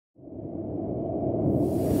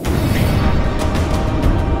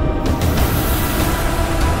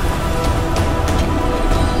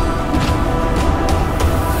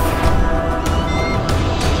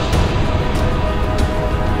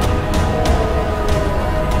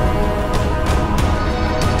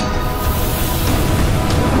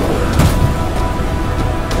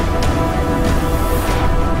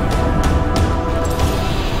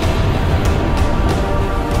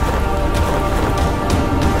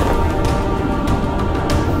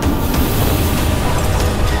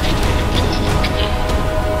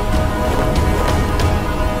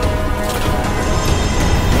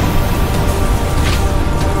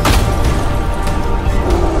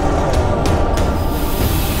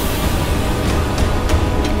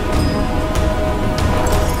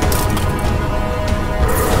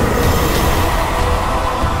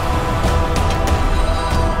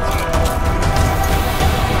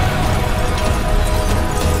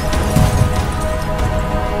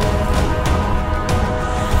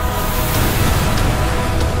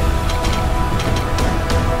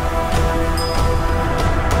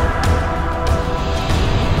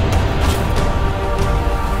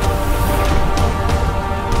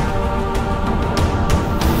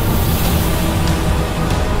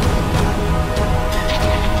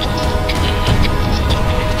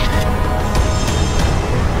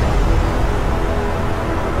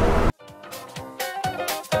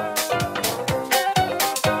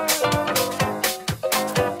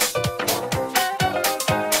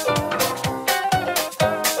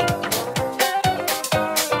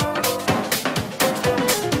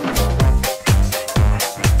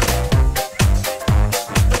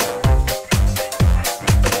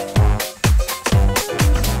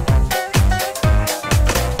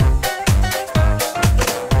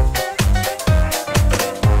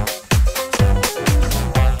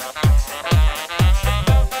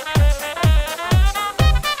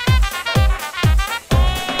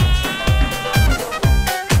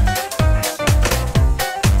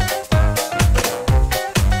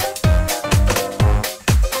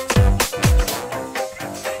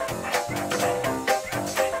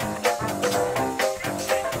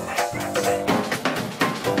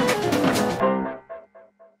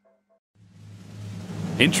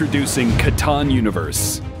Introducing Catan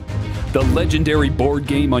Universe, the legendary board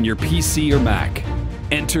game on your PC or Mac.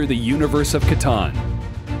 Enter the universe of Catan.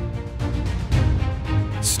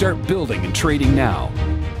 Start building and trading now.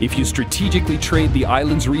 If you strategically trade the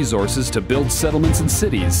island's resources to build settlements and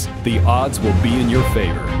cities, the odds will be in your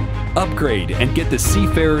favor. Upgrade and get the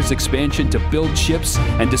Seafarers expansion to build ships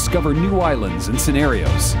and discover new islands and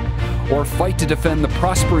scenarios. Or fight to defend the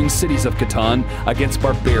prospering cities of Catan against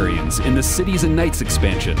barbarians in the Cities and Knights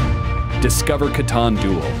expansion. Discover Catan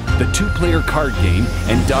Duel, the 2-player card game,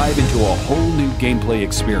 and dive into a whole new gameplay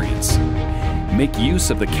experience. Make use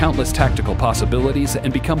of the countless tactical possibilities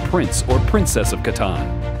and become Prince or Princess of Catan.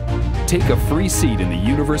 Take a free seat in the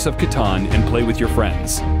universe of Catan and play with your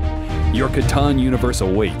friends. Your Catan universe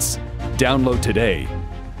awaits. Download today.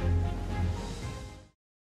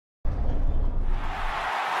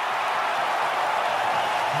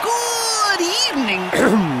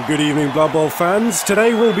 Good evening, Blood Bowl fans.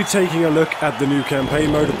 Today we'll be taking a look at the new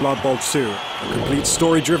campaign mode of Blood Bowl 2. A complete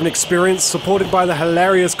story-driven experience supported by the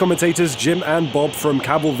hilarious commentators Jim and Bob from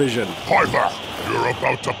Cablevision. Hi there! You're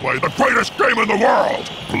about to play the greatest game in the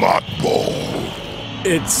world! Blood Bowl!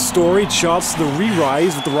 Its story charts the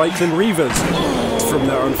re-rise of the Reichland Reavers. From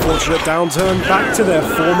their unfortunate downturn back to their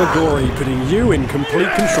former glory, putting you in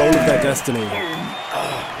complete control of their destiny.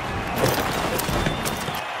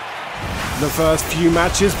 The first few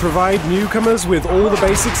matches provide newcomers with all the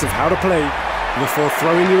basics of how to play, before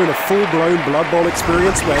throwing you in a full-blown Blood Bowl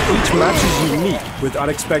experience where each match is unique, with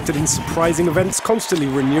unexpected and surprising events constantly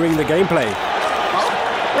renewing the gameplay.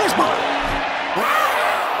 Where's mine?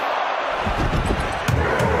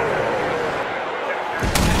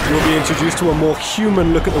 You'll be introduced to a more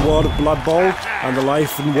human look at the world of Blood Bowl and the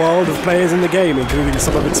life and world of players in the game, including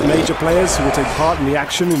some of its major players who will take part in the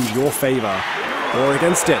action in your favour, or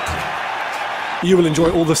against it. You will enjoy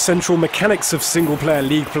all the central mechanics of single-player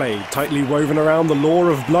league play, tightly woven around the lore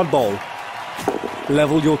of Blood Bowl.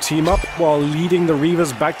 Level your team up while leading the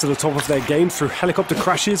Reavers back to the top of their game through helicopter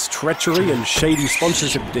crashes, treachery, and shady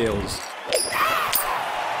sponsorship deals.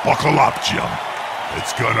 Buckle up, Jim.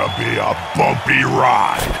 It's gonna be a bumpy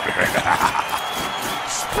ride.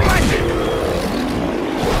 Splendid!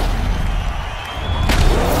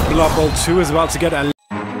 Blood Bowl 2 is about to get a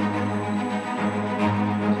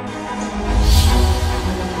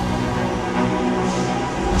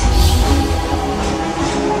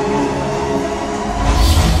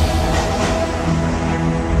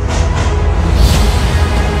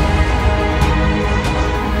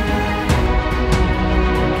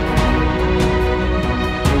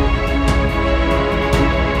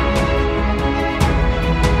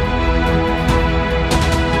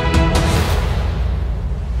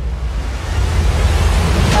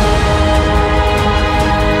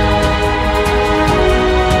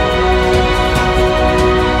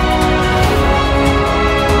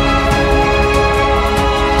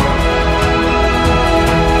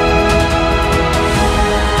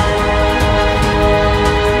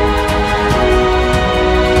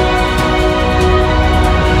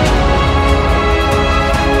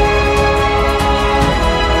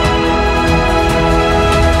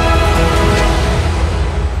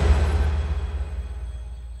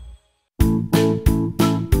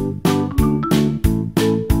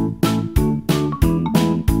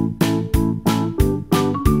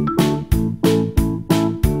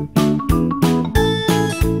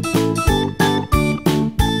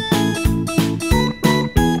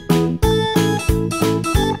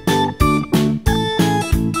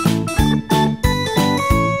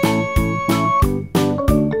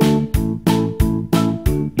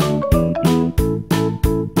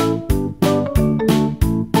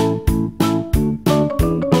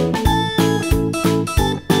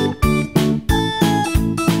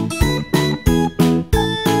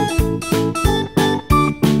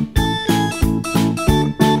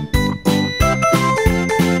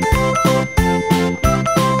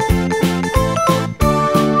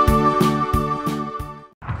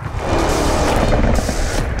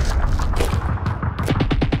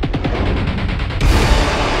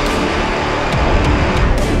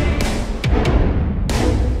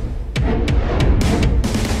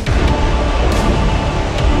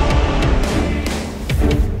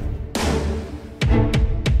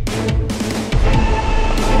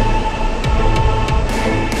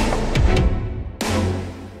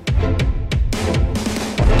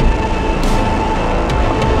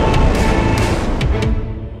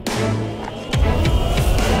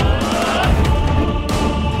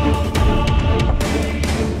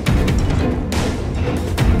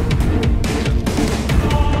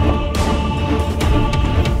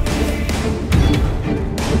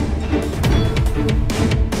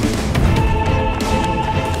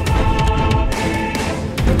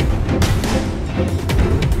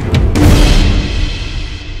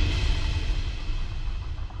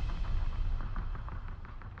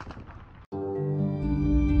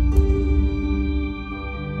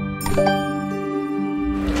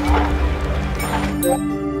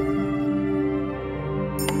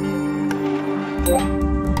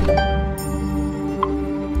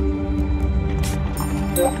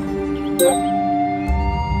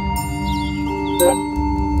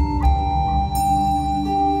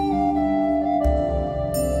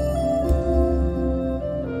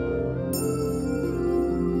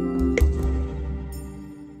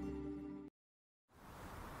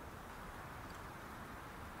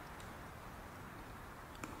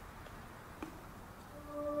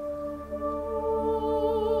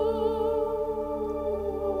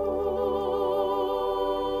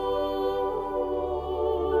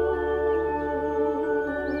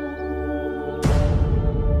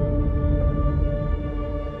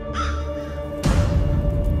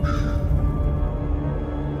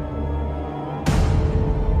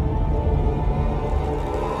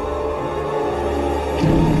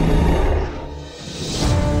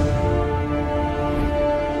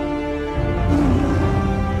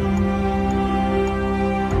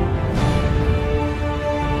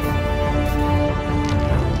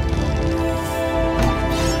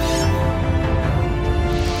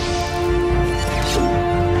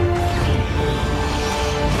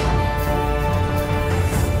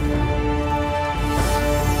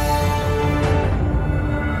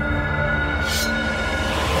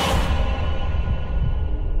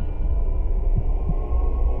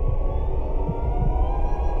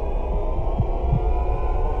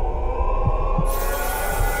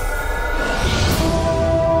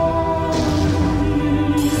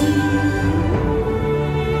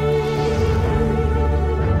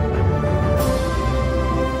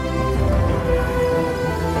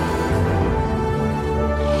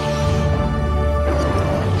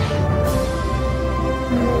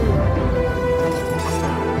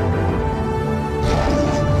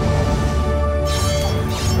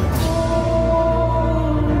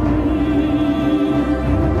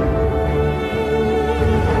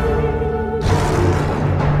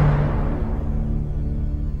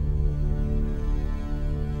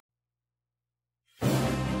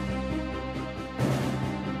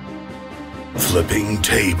Flipping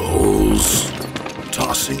tables,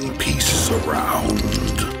 tossing pieces around,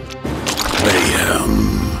 mayhem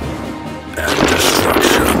and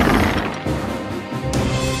destruction.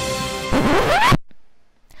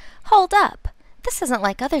 Hold up! This isn't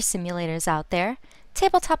like other simulators out there.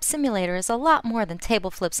 Tabletop Simulator is a lot more than table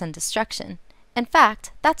flips and destruction. In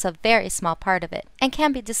fact, that's a very small part of it, and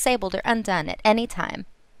can be disabled or undone at any time.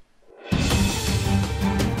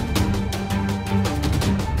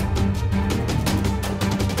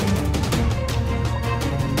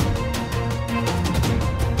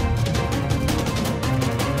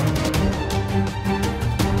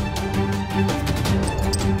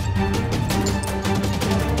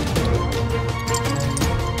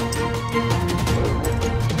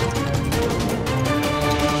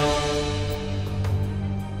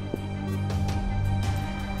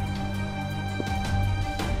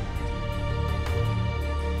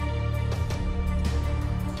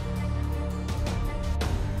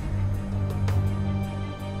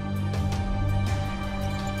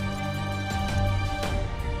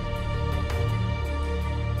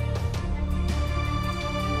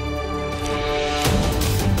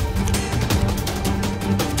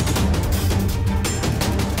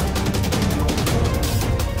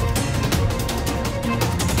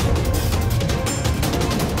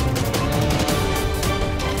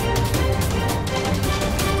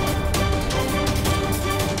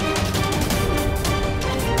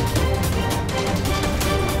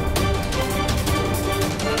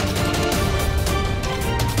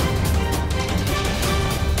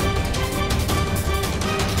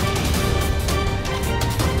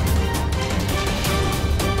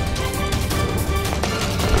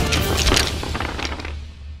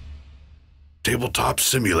 Tabletop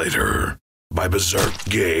Simulator by Berserk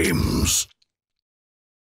Games.